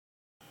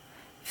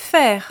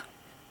Faire.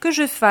 Que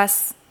je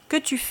fasse, que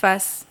tu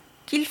fasses,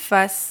 qu'il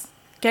fasse,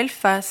 qu'elle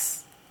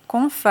fasse,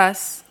 qu'on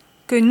fasse,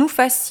 que nous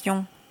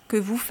fassions, que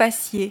vous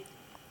fassiez,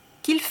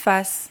 qu'il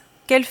fasse,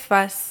 qu'elle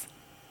fasse,